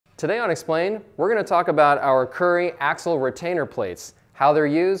Today on Explained, we're going to talk about our Currie Axle Retainer Plates, how they're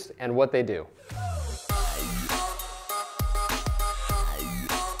used and what they do.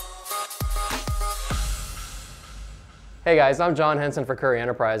 Hey guys, I'm John Henson for Currie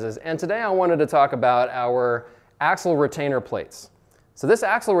Enterprises, and today I wanted to talk about our axle retainer plates. So this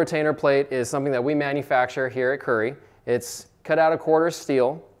axle retainer plate is something that we manufacture here at Currie. It's cut out of quarter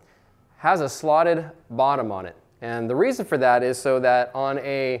steel, has a slotted bottom on it. And the reason for that is so that on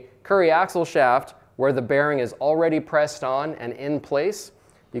a Currie axle shaft where the bearing is already pressed on and in place,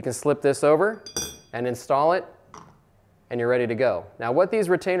 you can slip this over and install it and you're ready to go. Now what these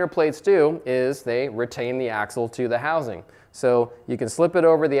retainer plates do is they retain the axle to the housing. So you can slip it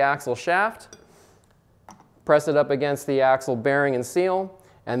over the axle shaft, press it up against the axle bearing and seal,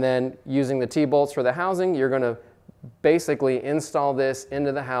 and then using the T-bolts for the housing, you're going to basically install this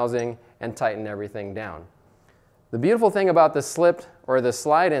into the housing and tighten everything down. The beautiful thing about the slipped or the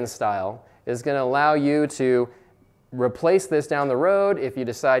slide-in style is going to allow you to replace this down the road if you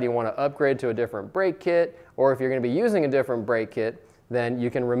decide you want to upgrade to a different brake kit, or if you're going to be using a different brake kit, then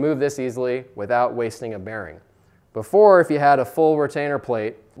you can remove this easily without wasting a bearing. Before, if you had a full retainer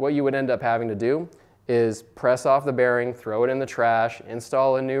plate, what you would end up having to do is press off the bearing, throw it in the trash,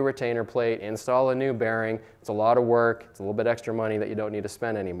 install a new retainer plate, install a new bearing. It's a lot of work. It's a little bit extra money that you don't need to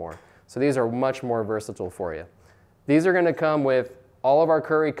spend anymore. So these are much more versatile for you. These are going to come with all of our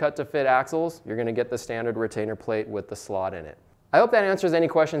Currie cut-to-fit axles. You're going to get the standard retainer plate with the slot in it. I hope that answers any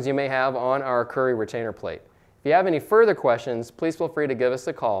questions you may have on our Currie retainer plate. If you have any further questions, please feel free to give us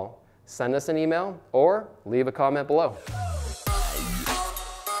a call, send us an email, or leave a comment below.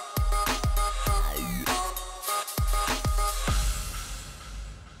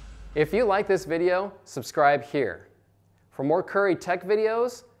 If you like this video, subscribe here. For more Currie tech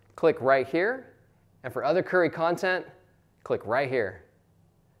videos, click right here. And for other Currie content, click right here.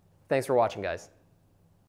 Thanks for watching, guys.